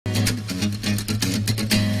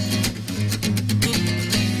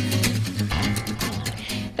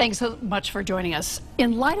Thanks so much for joining us.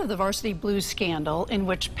 In light of the Varsity Blues scandal, in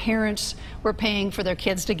which parents were paying for their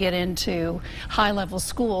kids to get into high-level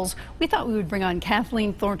schools, we thought we would bring on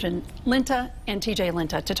Kathleen Thornton, Linta, and TJ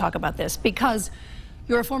Linta to talk about this, because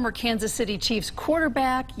you're a former Kansas City Chiefs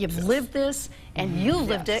quarterback. You've lived this, and you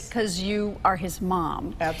lived it because you are his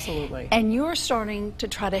mom. Absolutely. And you're starting to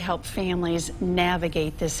try to help families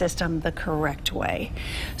navigate this system the correct way.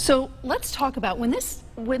 So let's talk about when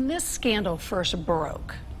this scandal first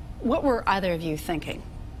broke. What were either of you thinking?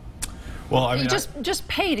 Well, I mean, just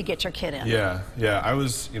pay to get your kid in. Yeah. I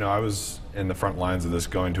was in the front lines of this,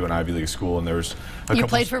 going to an Ivy League school, and there was You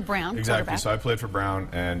played for Brown. Exactly. So I played for Brown,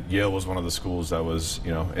 and Yale was one of the schools that was,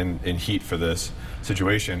 in heat for this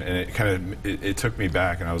situation, and it took me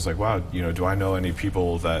back, and I was like, wow, do I know any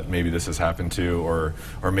people that maybe this has happened to,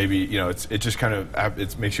 or maybe, it just kind of,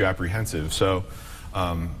 it makes you apprehensive. So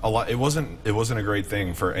it wasn't a great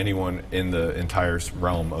thing for anyone in the entire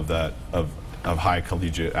realm of that of high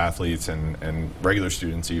collegiate athletes and regular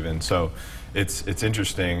students even. So it's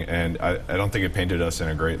interesting, and I don't think it painted us in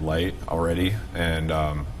a great light already, and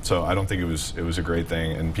so I don't think it was a great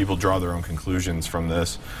thing, and people draw their own conclusions from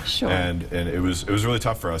this. Sure. And it was really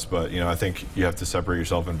tough for us, but I think you have to separate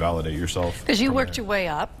yourself and validate yourself. Because you worked your way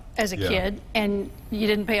up as a kid, and you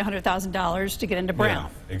didn't pay $100,000 to get into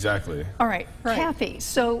Brown. Yeah, exactly. All right, Kathy,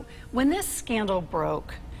 so when this scandal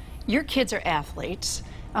broke, your kids are athletes.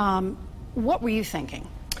 What were you thinking?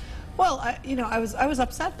 Well, I was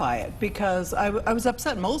upset by it, because I was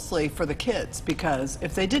upset mostly for the kids, because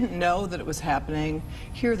if they didn't know that it was happening,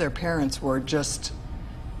 here their parents were just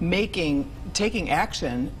taking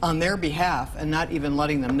action on their behalf and not even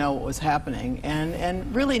letting them know what was happening,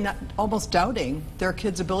 and really almost doubting their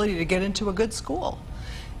kids' ability to get into a good school.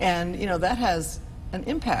 And that has an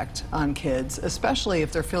impact on kids, especially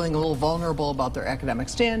if they're feeling a little vulnerable about their academic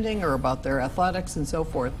standing or about their athletics and so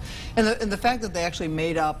forth. And the fact that they actually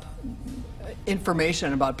made up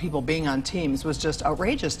information about people being on teams was just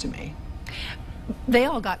outrageous to me. They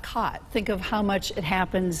all got caught. Think of how much it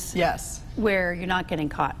happens where you're not getting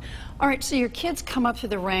caught. All right, so your kids come up through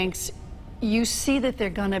the ranks. You see that they're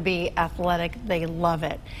going to be athletic. They love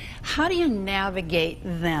it. How do you navigate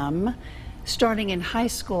them starting in high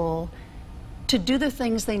school to do the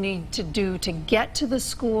things they need to do to get to the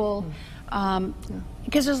school?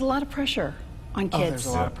 Because there's a lot of pressure on kids. Oh, there's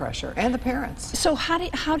a lot of pressure, and the parents. So how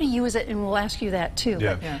do you, and we'll ask you that too,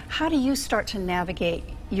 but how do you start to navigate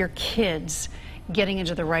your kids getting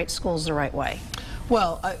into the right schools the right way?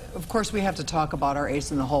 Well, of course we have to talk about our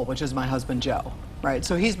ace in the hole, which is my husband Joe. Right,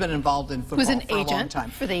 so he's been involved in football for a long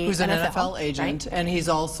time. Who's an NFL agent, and he's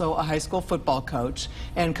also a high school football coach,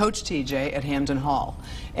 and Coach TJ at Hamden Hall.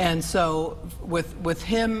 And so with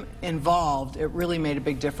him involved, it really made a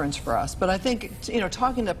big difference for us. But I think,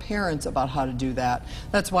 talking to parents about how to do that,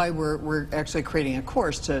 that's why we're actually creating a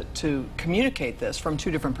course to communicate this from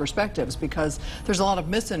two different perspectives, because there's a lot of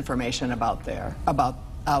misinformation out there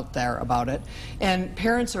about it, and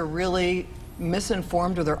parents are really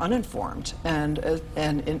misinformed or they're uninformed, and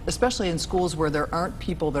especially in schools where there aren't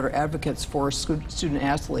people that are advocates for student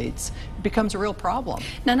athletes, it becomes a real problem.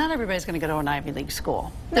 Now, not everybody's going to go to an Ivy League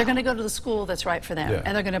school. No. They're going to go to the school that's right for them,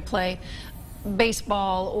 and they're going to play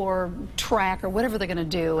baseball or track or whatever they're going to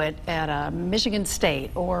do at Michigan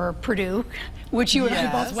State or Purdue, which you and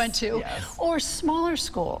I both went to, or smaller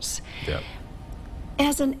schools. Yep.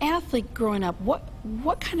 As an athlete growing up,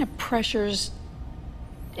 what kind of pressures?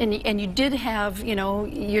 And you did have,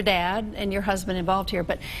 your dad and your husband involved here,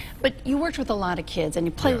 but you worked with a lot of kids and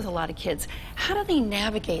you played with a lot of kids. How do they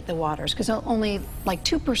navigate the waters? Because only like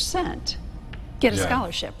 2% get a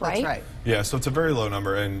scholarship, right? That's right. Yeah, so it's a very low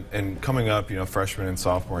number, and coming up, freshman and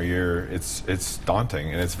sophomore year, it's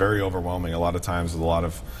daunting, and it's very overwhelming a lot of times with a lot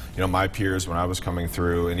of, my peers when I was coming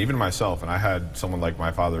through, and even myself, and I had someone like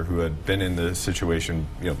my father who had been in the situation,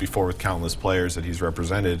 before with countless players that he's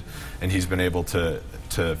represented, and he's been able to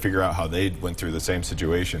figure out how they went through the same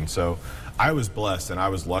situation. So I was blessed and I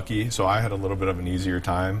was lucky, so I had a little bit of an easier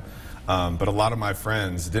time. But a lot of my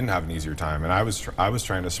friends didn't have an easier time, and I was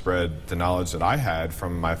trying to spread the knowledge that I had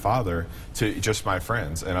from my father to just my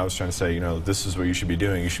friends, and I was trying to say, this is what you should be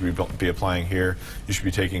doing. You should be applying here. You should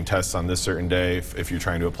be taking tests on this certain day if you're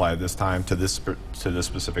trying to apply this time to this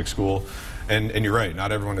specific school. And you're right,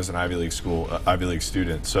 not everyone is an Ivy League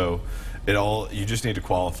student. So you just need to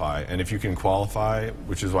qualify, and if you can qualify,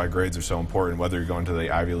 which is why grades are so important, whether you're going to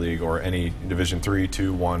the Ivy League or any Division III,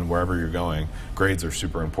 II, I, wherever you're going, grades are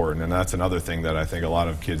super important, and that's another thing that I think a lot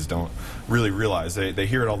of kids don't really realize. They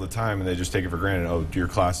hear it all the time and they just take it for granted. Oh, your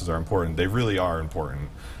classes are important. They really are important,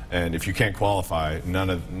 And if you can't qualify,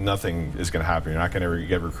 nothing is going to happen. You're not going to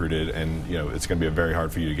get recruited, and it's going to be very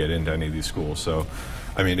hard for you to get into any of these schools. So,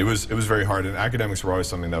 I mean, it was very hard. And academics were always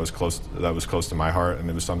something that was close to my heart, and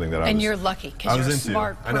it was something that you're lucky because you're a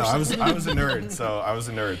smart person. I know. I was a nerd, so I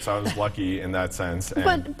was lucky in that sense.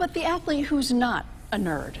 And but the athlete who's not a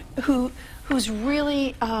nerd, who's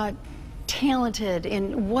really talented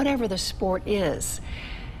in whatever the sport is.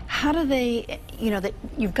 How do they, that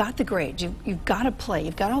you've got the grades, you've got to play,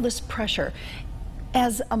 you've got all this pressure.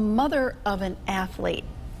 As a mother of an athlete,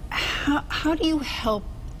 how do you help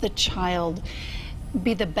the child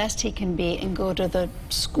be the best he can be and go to the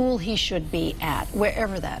school he should be at,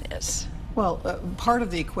 wherever that is? Well, part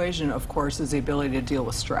of the equation, of course, is the ability to deal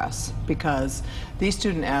with stress, because these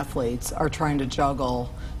student athletes are trying to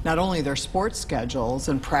juggle not only their sports schedules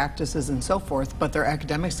and practices and so forth, but their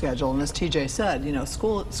academic schedule. And as TJ said,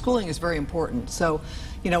 schooling is very important. So,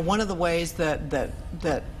 one of the ways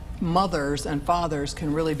that mothers and fathers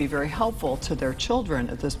can really be very helpful to their children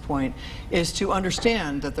at this point is to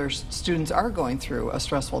understand that their students are going through a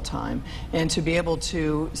stressful time, and to be able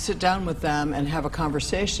to sit down with them and have a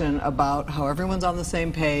conversation about how everyone's on the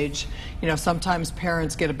same page. Sometimes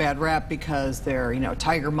parents get a bad rap because they're,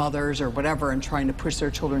 tiger mothers or whatever, and trying to push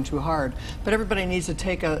their children too hard. But everybody needs to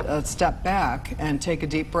take a step back and take a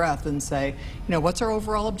deep breath and say, what's our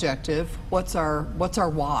overall objective? What's our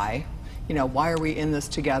why? Why are we in this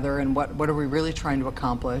together, and what are we really trying to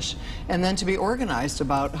accomplish? And then to be organized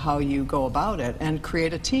about how you go about it and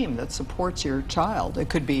create a team that supports your child. It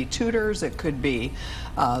could be tutors, it could be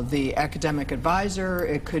the academic advisor,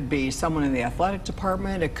 it could be someone in the athletic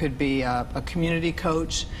department, it could be a community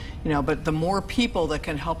coach, but the more people that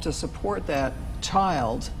can help to support that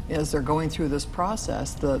child as they're going through this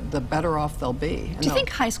process, the better off they'll be. Do you think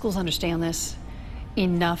high schools understand this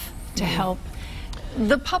enough to help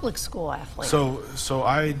the public school athlete? So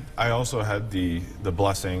I also had the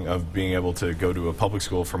blessing of being able to go to a public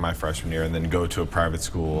school for my freshman year and then go to a private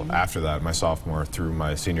school after that, my sophomore through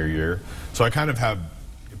my senior year. So I kind of have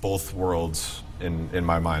both worlds in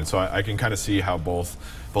my mind. So I can kind of see how both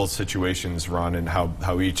situations run and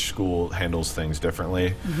how each school handles things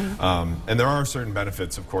differently. And there are certain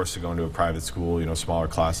benefits, of course, to going to a private school, smaller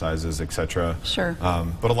class sizes, etc. Sure.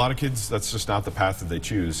 But a lot of kids, that's just not the path that they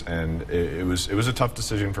choose. And it was a tough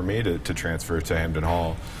decision for me to transfer to Hampden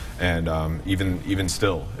Hall. And even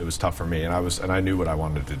still, it was tough for me, and I knew what I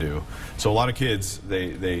wanted to do. So a lot of kids,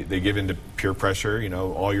 they give into peer pressure.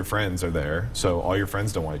 All your friends are there, so all your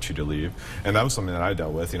friends don't want you to leave, and that was something that I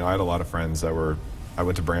dealt with. I had a lot of friends that I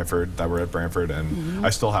went to Brantford, that were at Brantford, and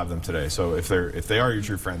I still have them today. So if they are your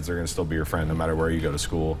true friends, they're going to still be your friend no matter where you go to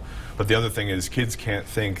school. But the other thing is, kids can't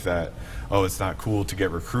think that, oh, it's not cool to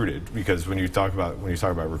get recruited, because when you talk about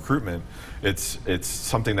recruitment, it's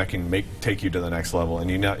something that can take you to the next level, and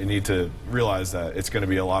you need to realize that it's going to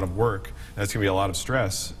be a lot of work, and it's going to be a lot of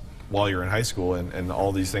stress while you're in high school, and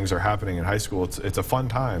all these things are happening in high school. It's a fun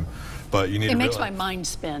time. But you need to makes my mind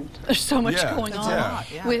spin. There's so much going on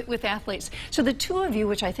with athletes. So the two of you,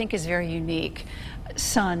 which I think is very unique,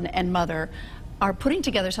 son and mother, are putting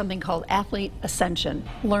together something called Athlete Ascension.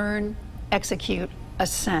 Learn, execute,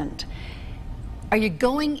 ascend. Are you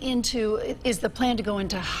going into, is the plan to go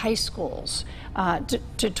into high schools,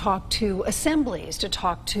 to talk to assemblies, to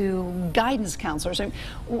talk to guidance counselors? I mean,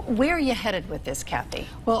 where are you headed with this, Kathy?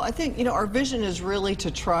 Well, I think, our vision is really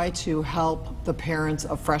to try to help the parents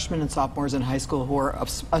of freshmen and sophomores in high school who are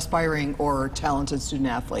aspiring or talented student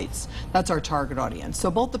athletes. That's our target audience.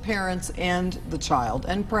 So both the parents and the child,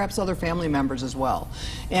 and perhaps other family members as well.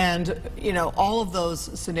 And, all of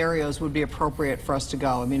those scenarios would be appropriate for us to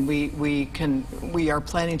go. I mean, we are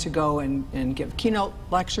planning to go and give keynote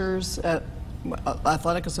lectures at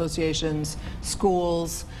athletic associations,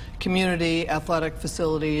 schools, community athletic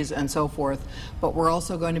facilities, and so forth. But we're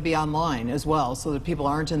also going to be online as well, so that people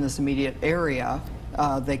aren't in this immediate area.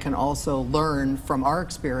 They can also learn from our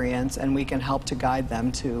experience, and we can help to guide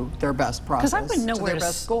them to their best process. Because I wouldn't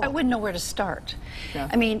know where to start. Yeah.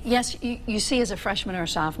 I mean, yes, you see as a freshman or a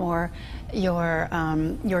sophomore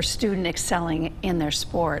your student excelling in their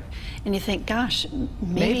sport, and you think, gosh,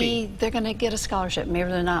 maybe they're going to get a scholarship, maybe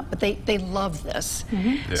they're not, but they love this.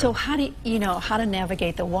 So how do how to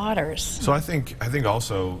navigate the waters? So I think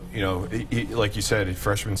also, like you said,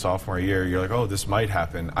 freshman, sophomore year, you're like, oh, this might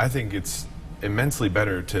happen. I think it's immensely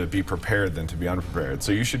better to be prepared than to be unprepared.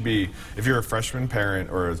 So you should be, if you're a freshman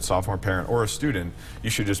parent or a sophomore parent or a student,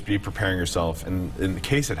 you should just be preparing yourself in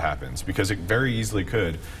case it happens, because it very easily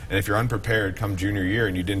could. And if you're unprepared come junior year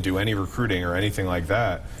and you didn't do any recruiting or anything like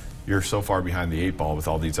that, you're so far behind the 8 ball with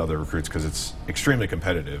all these other recruits, because it's extremely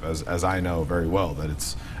competitive, as I know very well,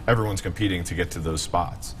 that everyone's competing to get to those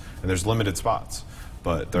spots. and there's limited spots.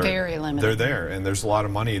 But very limited. They're there, and there's a lot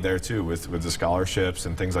of money there too with the scholarships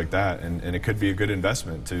and things like that, and it could be a good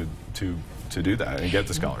investment to do that and get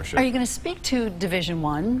the scholarship. Are you going to speak to Division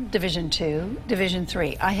I, Division II, Division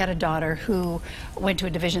III? I had a daughter who went to a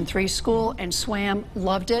Division III school and swam,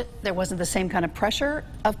 loved it. There wasn't the same kind of pressure,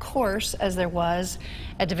 of course, as there was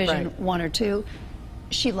at Division I or II.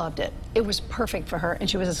 She loved it. It was perfect for her, and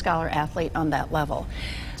she was a scholar athlete on that level.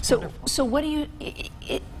 So what do you?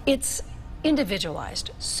 It's individualized,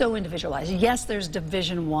 so individualized. Yes, there's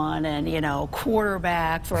Division I and, you know,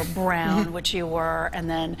 quarterback for Brown, which you were, and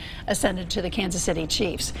then ascended to the Kansas City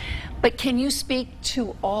Chiefs. But can you speak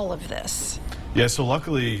to all of this? Yeah, so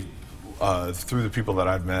luckily, through the people that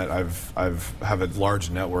I've met, I've have a large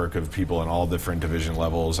network of people in all different division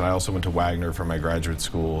levels. And I also went to Wagner for my graduate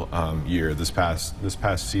school year this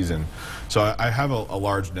past season. So I have a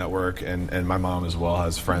large network, and my mom as well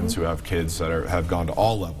has friends who have kids that have gone to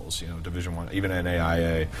all levels, you know, Division I, even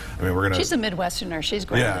NAIA. I mean, we're gonna. She's a Midwesterner. She's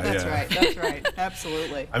great. Yeah, that's right. That's right.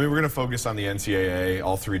 Absolutely. I mean, we're gonna focus on the NCAA,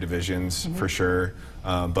 all three divisions for sure.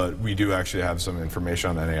 But we do actually have some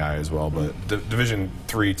information on NAIA as well. But Division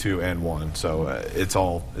III, II, and I. So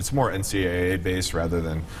it's more NCAA based rather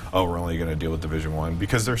than, oh, we're only going to deal with Division I,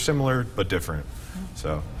 because they're similar but different.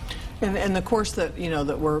 So. And the course that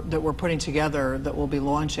that we're putting together, that we'll be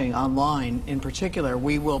launching online in particular,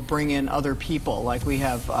 we will bring in other people. Like we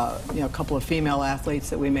have a couple of female athletes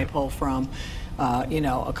that we may pull from,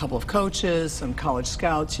 a couple of coaches, some college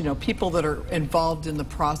scouts, people that are involved in the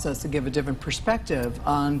process to give a different perspective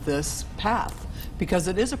on this path, because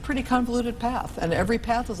it is a pretty convoluted path, and every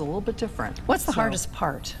path is a little bit different. What's the hardest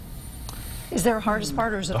part? Is there a hardest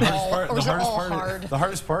part, or is it all hard? The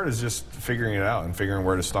hardest part is just figuring it out and figuring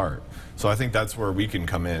where to start. So I think that's where we can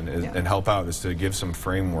come in and help out, is to give some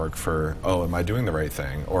framework for, oh, am I doing the right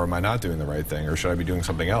thing, or am I not doing the right thing, or should I be doing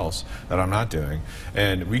something else that I'm not doing?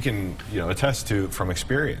 And we can, attest to from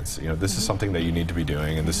experience. This is something that you need to be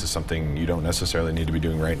doing, and this is something you don't necessarily need to be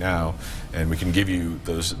doing right now. And we can give you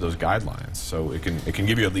those guidelines, so it can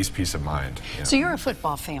give you at least peace of mind. So you're a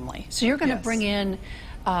football family. So you're going to bring in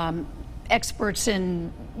experts in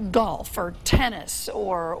golf or tennis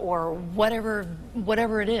or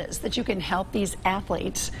whatever it is, that you can help these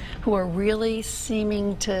athletes who are really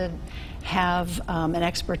seeming to have an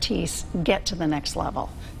expertise get to the next level.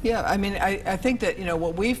 Yeah, I mean, I think that,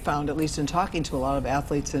 what we've found, at least in talking to a lot of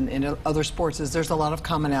athletes in other sports, is there's a lot of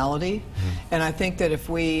commonality. And I think that if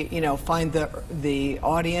we, find the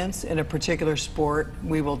audience in a particular sport,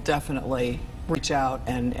 we will definitely reach out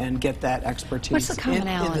and get that expertise. What's the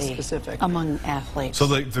commonality in the specific among athletes? So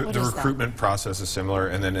the recruitment process is similar,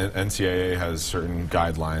 and then NCAA has certain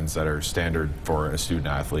guidelines that are standard for a student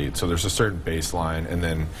athlete. So there's a certain baseline, and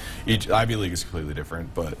then each Ivy League is completely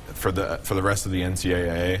different. But for the rest of the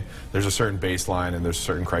NCAA, there's a certain baseline, and there's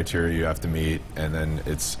certain criteria you have to meet, and then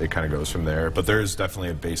it kind of goes from there. But there is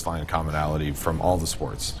definitely a baseline commonality from all the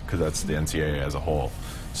sports, because that's the NCAA as a whole.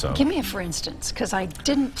 So. Give me a for instance, because I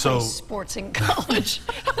didn't play sports in college.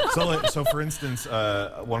 So for instance,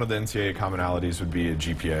 one of the NCAA commonalities would be a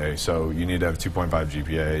GPA. So you need to have 2.5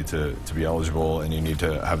 GPA to be eligible, and you need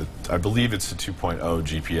to have, I believe it's a 2.0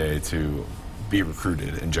 GPA to be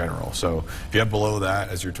recruited in general. So if you have below that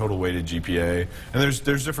as your total weighted GPA, and there's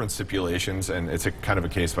different stipulations, and it's a kind of a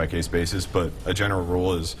case-by-case basis, but a general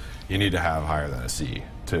rule is you need to have higher than a C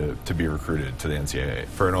to be recruited to the NCAA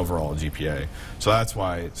for an overall GPA. So that's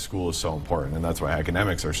why school is so important, and that's why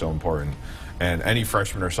academics are so important. And any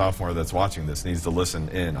freshman or sophomore that's watching this needs to listen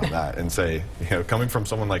in on that and say, coming from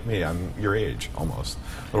someone like me, I'm your age almost,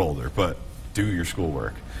 a little older, but do your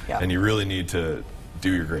schoolwork. And you really need to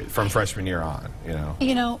do your grade from freshman year on,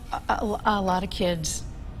 A lot of kids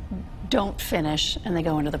don't finish and they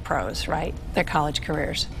go into the pros, right? Their college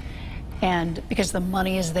careers. And because the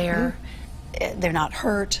money is there, they're not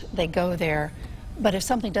hurt, they go there. But if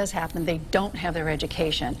something does happen, they don't have their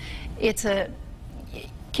education.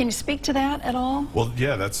 Can you speak to that at all? Well,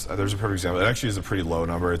 yeah, there's a perfect example. It actually is a pretty low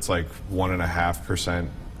number. It's like 1.5%.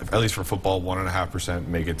 At least for football, 1.5%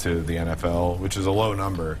 make it to the NFL, which is a low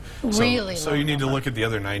number. Really so you need to look at the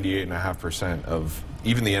other 98.5% of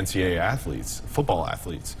even the NCAA athletes, football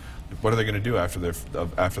athletes. What are they going to do after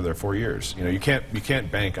their 4 years? You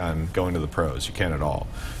can't bank on going to the pros. You can't at all.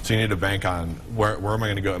 So you need to bank on where am I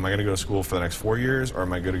going to go? Am I going to go to school for the next 4 years, or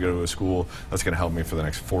am I going to go to a school that's going to help me for the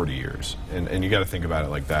next 40 years? And you got to think about it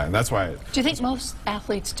like that. And that's why. Do you think most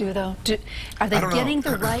athletes do, though? Are they getting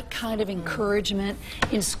the right kind of encouragement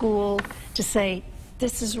in school to say,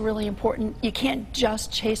 this is really important. You can't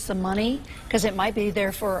just chase the money, because it might be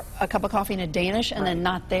there for a cup of coffee and a Danish and then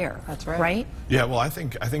not there. That's right. Right? Yeah, well, I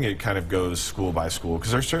think it kind of goes school by school,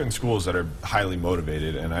 because there's certain schools that are highly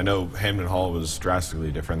motivated, and I know Hamden Hall was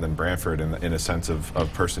drastically different than Brantford in a sense of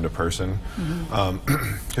person to person,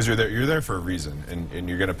 because you're there for a reason, and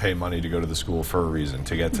you're going to pay money to go to the school for a reason,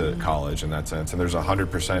 to get to college in that sense, and there's a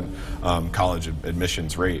 100% college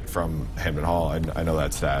admissions rate from Hamden Hall. I know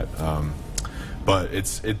that stat. But it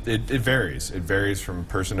varies. It varies from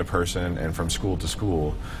person to person and from school to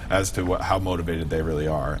school as to how motivated they really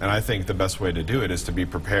are. And I think the best way to do it is to be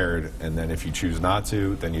prepared, and then if you choose not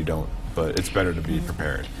to, then you don't. But it's better to be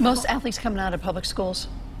prepared. Most athletes coming out of public schools,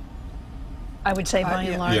 I would say, by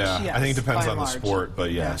and large. Yeah, yes, I think it depends on the large. sport,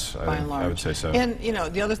 but yes, by and large. I would say so. And, you know,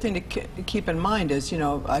 the other thing to keep in mind is, you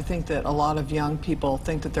know, I think that a lot of young people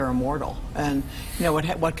think that they're immortal. And, you know,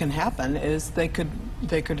 what can happen is they could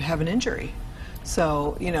have an injury.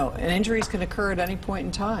 So, you know, and injuries can occur at any point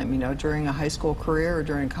in time, you know, during a high school career or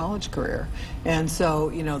during a college career. And so,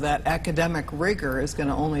 you know, that academic rigor is going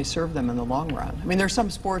to only serve them in the long run. I mean, there's some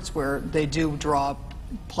sports where they do draw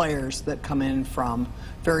players that come in from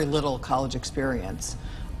very little college experience.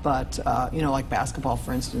 But, you know, like basketball,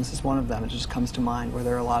 for instance, is one of them. It just comes to mind, where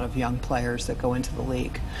there are a lot of young players that go into the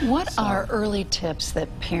league. What are early tips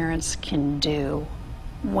that parents can do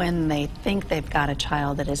when they think they've got a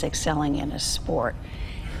child that is excelling in a sport?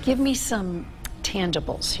 Give me some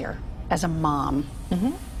tangibles here as a mom.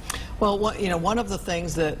 Well, you know, one of the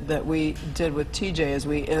things that we did with TJ is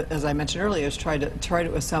as I mentioned earlier, is try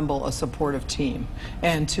to assemble a supportive team,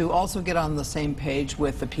 and to also get on the same page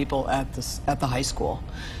with the people at the high school,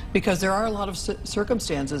 because there are a lot of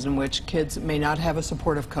circumstances in which kids may not have a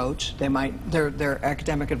supportive coach. They might their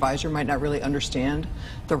academic advisor might not really understand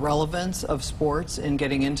the relevance of sports in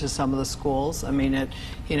getting into some of the schools. I mean,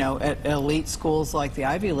 you know, at elite schools like the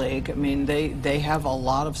Ivy League, I mean, they have a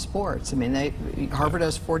lot of sports. I mean, Harvard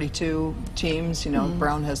has 42 teams, you know,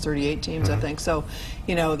 Brown has 38 teams, I think. So,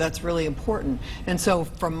 you know, that's really important. And so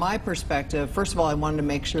from my perspective, first of all, I wanted to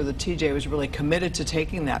make sure that TJ was really committed to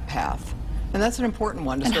taking that path. And that's an important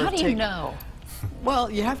one to And sort how of do take. you know?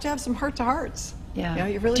 Well, you have to have some heart-to-hearts. Yeah. You know,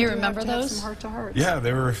 you really do you have remember to have those? some heart-to-hearts. Yeah,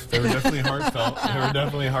 they were definitely heartfelt. They were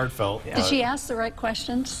definitely heartfelt. Did she ask the right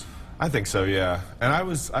questions? I think so, yeah. And I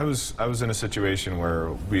was in a situation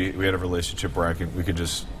where we had a relationship where we could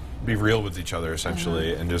just be real with each other,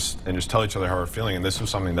 essentially, and just tell each other how we're feeling. And this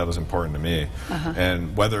was something that was important to me.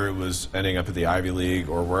 And whether it was ending up at the Ivy League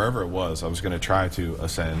or wherever it was, I was going to try to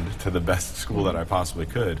ascend to the best school that I possibly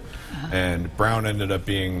could. And Brown ended up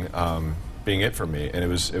being it for me, and it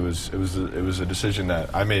was a decision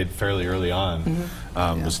that I made fairly early on,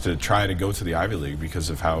 was to try to go to the Ivy League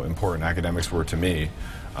because of how important academics were to me.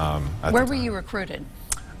 Where were you recruited?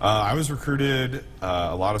 I was recruited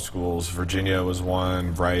a lot of schools. Virginia was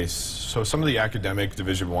one, Rice. So some of the academic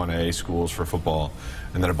Division 1A schools for football,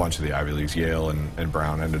 and then a bunch of the Ivy Leagues. Yale and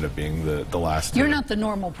Brown ended up being the last. You're two. not the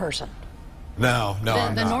normal person. No, I'm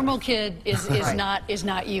not. The normal kid is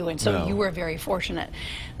not you, and so you were very fortunate.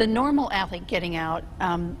 The normal athlete getting out,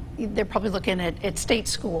 they're probably looking at state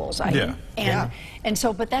schools. And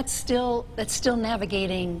so, but that's still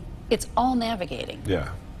navigating. It's all navigating. Yeah.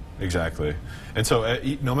 Exactly. And so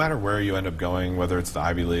no matter where you end up going, whether it's the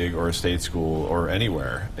Ivy League or a state school or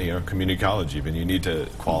anywhere, you know, community college even, you need to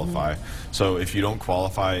qualify. So if you don't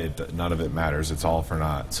qualify, none of it matters. It's all for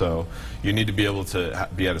naught. So you need to be able to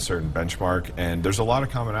be at a certain benchmark, and there's a lot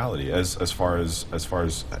of commonality as far as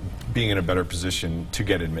being in a better position to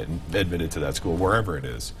get admitted to that school, wherever it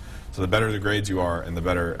is. So the better the grades you are, and the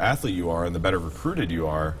better athlete you are, and the better recruited you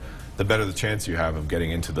are, the better the chance you have of getting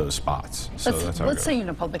into those spots. So let's say you're in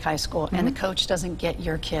a public high school and the coach doesn't get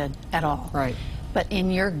your kid at all. Right. But in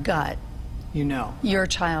your gut, you know, your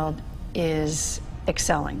child is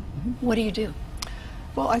excelling. What do you do?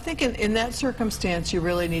 Well, I think in that circumstance, you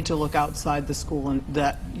really need to look outside the school and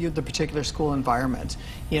the particular school environment.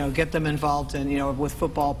 You know, get them involved in, you know, with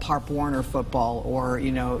football, Pop Warner football, or,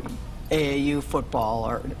 you know, AAU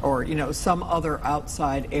football, or you know, some other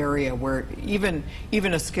outside area where even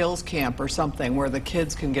a skills camp or something where the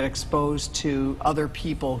kids can get exposed to other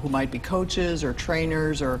people who might be coaches or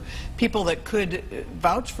trainers or people that could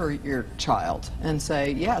vouch for your child and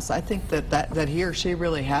say, yes, I think that he or she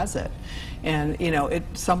really has it. And you know,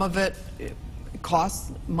 some of it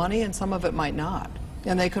costs money and some of it might not.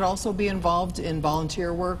 And they could also be involved in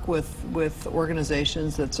volunteer work with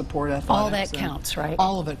organizations that support athletics. All that counts, right?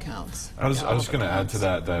 All of it counts. I was going to add to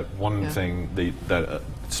that one thing that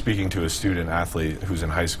speaking to a student athlete who's in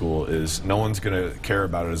high school is no one's going to care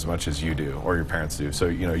about it as much as you do or your parents do. So,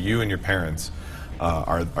 you know, you and your parents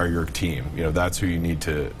are your team. You know, that's who you need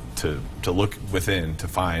to look within to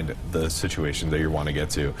find the situation that you want to get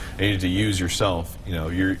to. And you need to use yourself. You know,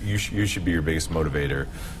 you should be your biggest motivator.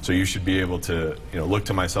 So you should be able to, you know, look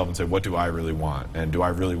to myself and say, what do I really want? And do I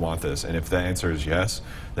really want this? And if the answer is yes,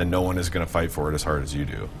 then no one is going to fight for it as hard as you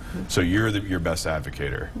do. So you're your best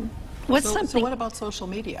advocator. So what about social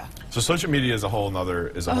media? So social media is a whole nother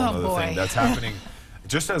thing that's happening.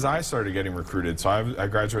 Just as I started getting recruited, so I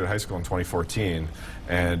graduated high school in 2014,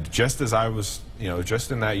 and just as I was, you know,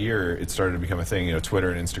 just in that year, it started to become a thing. You know,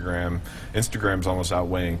 Twitter and Instagram. Instagram's almost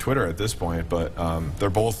outweighing Twitter at this point, but they're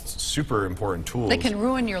both super important tools. They can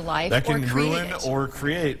ruin your life. That can ruin it. or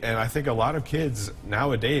create, and I think a lot of kids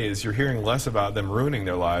nowadays, you're hearing less about them ruining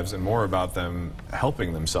their lives and more about them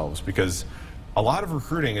helping themselves, because a lot of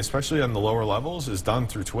recruiting, especially on the lower levels, is done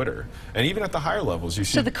through Twitter. And even at the higher levels, you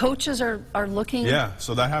see... So the coaches are looking... Yeah,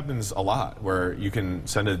 so that happens a lot, where you can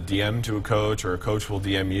send a DM to a coach, or a coach will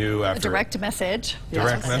DM you after... A direct message.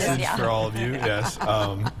 Direct message for all of you, yes.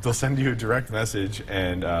 They'll send you a direct message,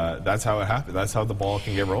 and that's how it happens. That's how the ball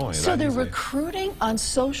can get rolling. So they're recruiting on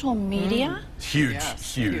social media? Huge,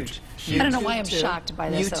 yes, huge. I don't know why I'm shocked by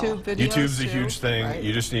this YouTube videos YouTube's a too, huge thing.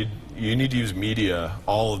 right? You need to use media,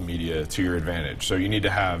 all of media, to your advantage. So you need to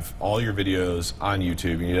have all your videos on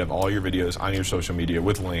YouTube. You need to have all your videos on your social media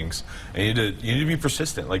with links. And you need to be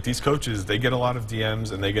persistent. Like these coaches, they get a lot of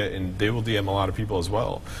DMs, and they will DM a lot of people as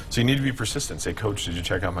well. So you need to be persistent. Say, Coach, did you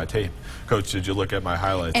check out my tape? Coach, did you look at my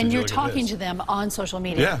highlights? And you're talking to them on social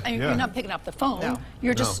media. Yeah, You're not picking up the phone. No.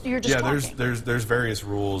 You're just talking. There's various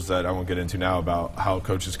rules that I won't get into now about how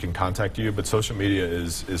coaches can contact you, but social media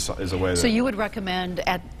is a way that... So you would recommend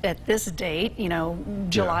at this date, you know,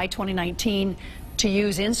 July 2019, to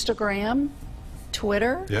use Instagram,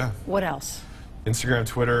 Twitter? Yeah. What else? Instagram,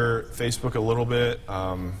 Twitter, Facebook a little bit.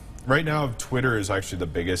 Right now, Twitter is actually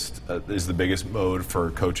the biggest mode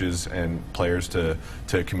for coaches and players to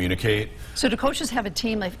communicate. So do coaches have a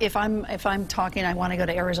team? Like if I'm talking, I want to go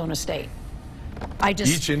to Arizona State.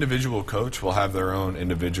 Each individual coach will have their own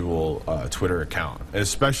individual Twitter account,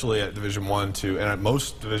 especially at Division I, II, and at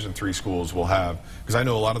most Division III schools will have, because I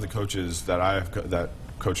know a lot of the coaches that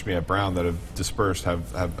coached me at Brown that have dispersed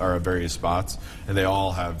are at various spots, and they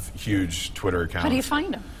all have huge Twitter accounts. How do you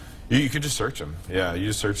find them? You can just search them. Yeah, you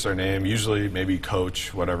just search their name, usually maybe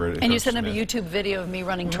coach, whatever. And you send them a YouTube video of me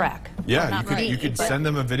running track. Yeah, you could send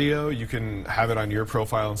them a video. You can have it on your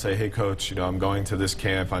profile and say, hey, Coach, you know, I'm going to this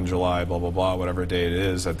camp on July, blah, blah, blah, whatever day it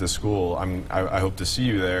is at this school. I hope to see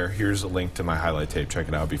you there. Here's a link to my highlight tape. Check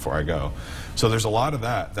it out before I go. So there's a lot of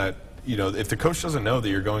that, you know, if the coach doesn't know that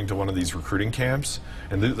you're going to one of these recruiting camps,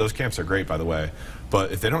 and those camps are great, by the way,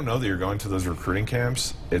 but if they don't know that you're going to those recruiting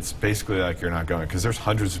camps, it's basically like you're not going, because there's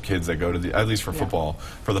hundreds of kids that go to at least for football,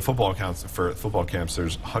 for football camps,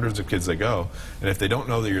 there's hundreds of kids that go, and if they don't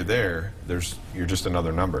know that you're there, you're just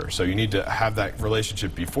another number. So you need to have that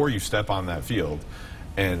relationship before you step on that field,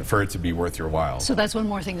 and for it to be worth your while. So that's one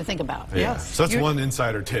more thing to think about. Yeah. So that's one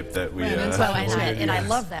insider tip that we... I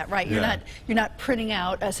love that, right? You're not printing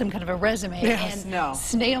out some kind of a resume and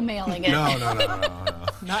snail mailing it. No.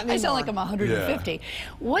 Not anymore. I sound like I'm 150.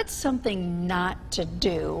 What's something not to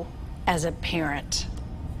do as a parent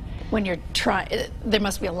when you're trying? There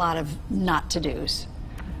must be a lot of not to do's.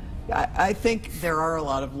 I think there are a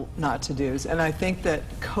lot of not to do's, and I think that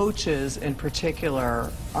coaches in particular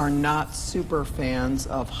are not super fans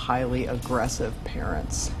of highly aggressive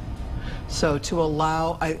parents. So to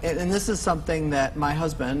allow, and this is something that my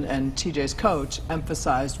husband and TJ's coach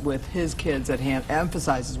emphasizes with his kids at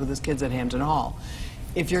Hampton Hall.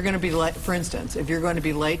 If you're going to be late, for instance, if you're going to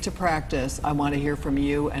be late to practice, I want to hear from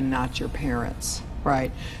you and not your parents.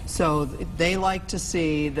 Right, so they like to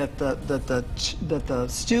see that the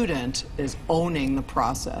student is owning the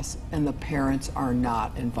process and the parents are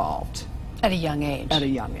not involved. At a young age. At a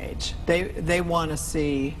young age. They want to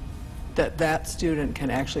see that student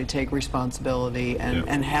can actually take responsibility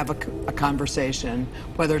and have a conversation,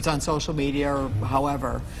 whether it's on social media or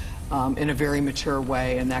however, in a very mature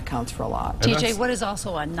way, and that counts for a lot. TJ, what is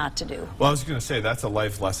also a not to do? Well, I was going to say that's a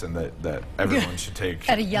life lesson that everyone should take,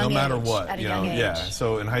 at a young age, no matter what. At a young age. Yeah.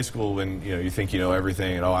 So in high school, when you think you know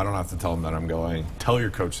everything, and I don't have to tell them that I'm going. Tell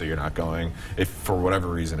your coach that you're not going, if for whatever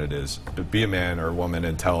reason it is. But be a man or a woman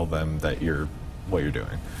and tell them that what you're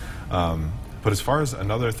doing. But as far as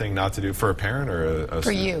another thing not to do for a parent or a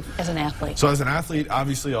for you as an athlete. So as an athlete,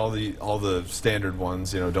 obviously all the standard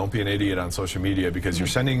ones, don't be an idiot on social media, because you're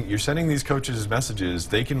sending these coaches messages.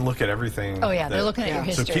 They can look at everything. Oh yeah, they're looking at your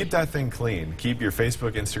history. So keep that thing clean. Keep your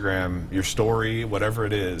Facebook, Instagram, your story, whatever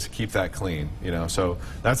it is, keep that clean. So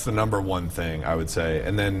that's the #1 thing I would say.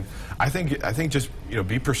 And then I think just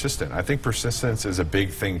be persistent. I think persistence is a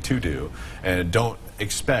big thing to do, and don't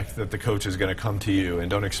expect that the coach is going to come to you, and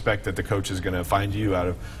don't expect that the coach is going to find you out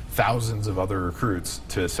of thousands of other recruits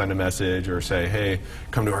to send a message or say, hey,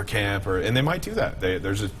 come to our camp, and they might do that.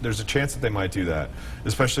 There's a chance that they might do that,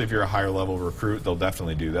 especially if you're a higher level recruit. They'll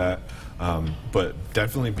definitely do that, but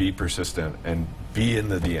definitely be persistent and be in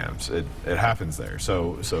the DMs. It happens there.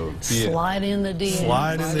 So slide in the DMs.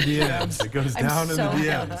 Slide in the DMs. It goes down in the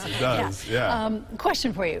DMs. It does. Yeah.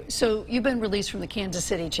 Question for you. So you've been released from the Kansas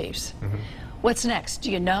City Chiefs. What's next?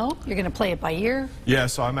 Do you know? You're going to play it by ear? Yeah,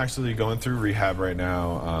 so I'm actually going through rehab right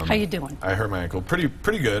now. How you doing? I hurt my ankle. Pretty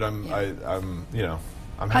good. I'm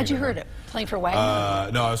How'd you hurt it? Playing for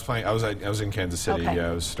Wagner? No, I was playing. I was in Kansas City. Okay.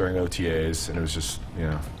 Yeah, I was during OTAs, and it was just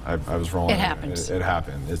I was rolling. It happens. It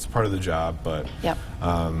happened. It's part of the job, but yep.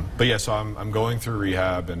 But yeah, so I'm going through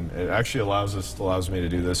rehab, and it actually allows me to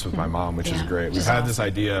do this with my mom, which is great. We've had this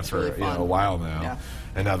idea for really a while now. Yeah.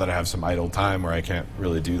 And now that I have some idle time where I can't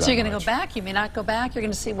really do that. So you're going to go back? You may not go back. You're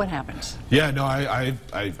going to see what happens. Yeah, no, I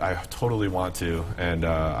totally want to, and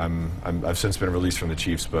I've since been released from the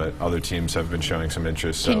Chiefs, but other teams have been showing some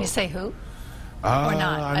interest. Can you say who? Or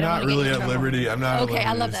not? I'm not really at liberty. I'm not. Okay,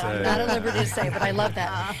 I love that. I'm not at liberty to say, but I love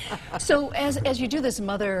that. So as you do this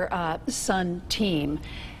mother-son team,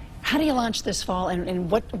 how do you launch this fall,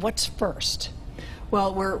 and what's first?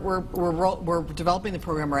 Well, we're developing the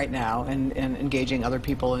program right now and engaging other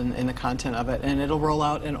people in the content of it, and it'll roll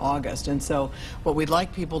out in August. And so what we'd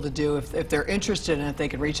like people to do, if they're interested in it, they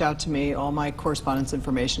can reach out to me. All my correspondence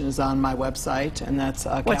information is on my website, and that's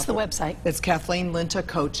what's the website? It's Kathleen Linta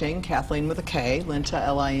Coaching, Kathleen with a K, Linta,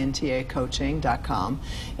 Linta coaching.com.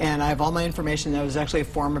 And I have all my information. There's actually a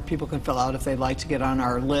form that people can fill out if they'd like to get on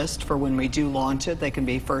our list for when we do launch it. They can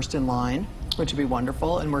be first in line, which would be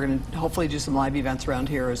wonderful, and we're going to hopefully do some live events around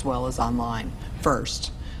here as well as online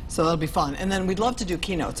first. So that'll be fun. And then we'd love to do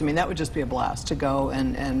keynotes. I mean, that would just be a blast to go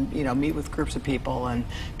and meet with groups of people and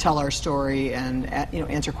tell our story and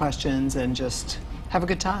answer questions and just have a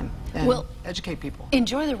good time and educate people.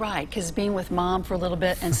 Enjoy the ride, because being with mom for a little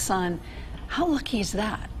bit and son, how lucky is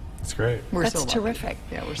that? It's great. That's terrific.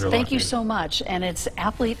 Yeah, we're so Thank lucky. you so much. And it's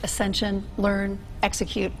Athlete Ascension, Learn,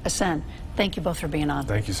 Execute, Ascend. Thank you both for being on.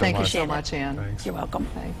 Thank you so much. Thank you so much, Ann. Thanks. You're welcome.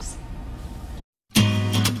 Thanks.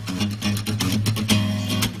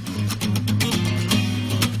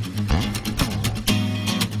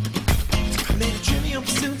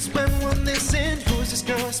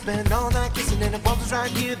 Spend all night kissing, and if one was right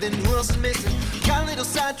here, then who else is missing? Got a little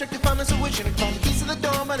sidetracked, if I'm so wishing I found the keys to the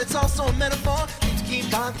door, but it's also a metaphor. Things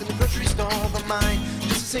keep locked in the grocery store, but mine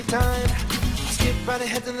just to save time. Skip right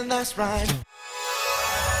ahead to the last ride.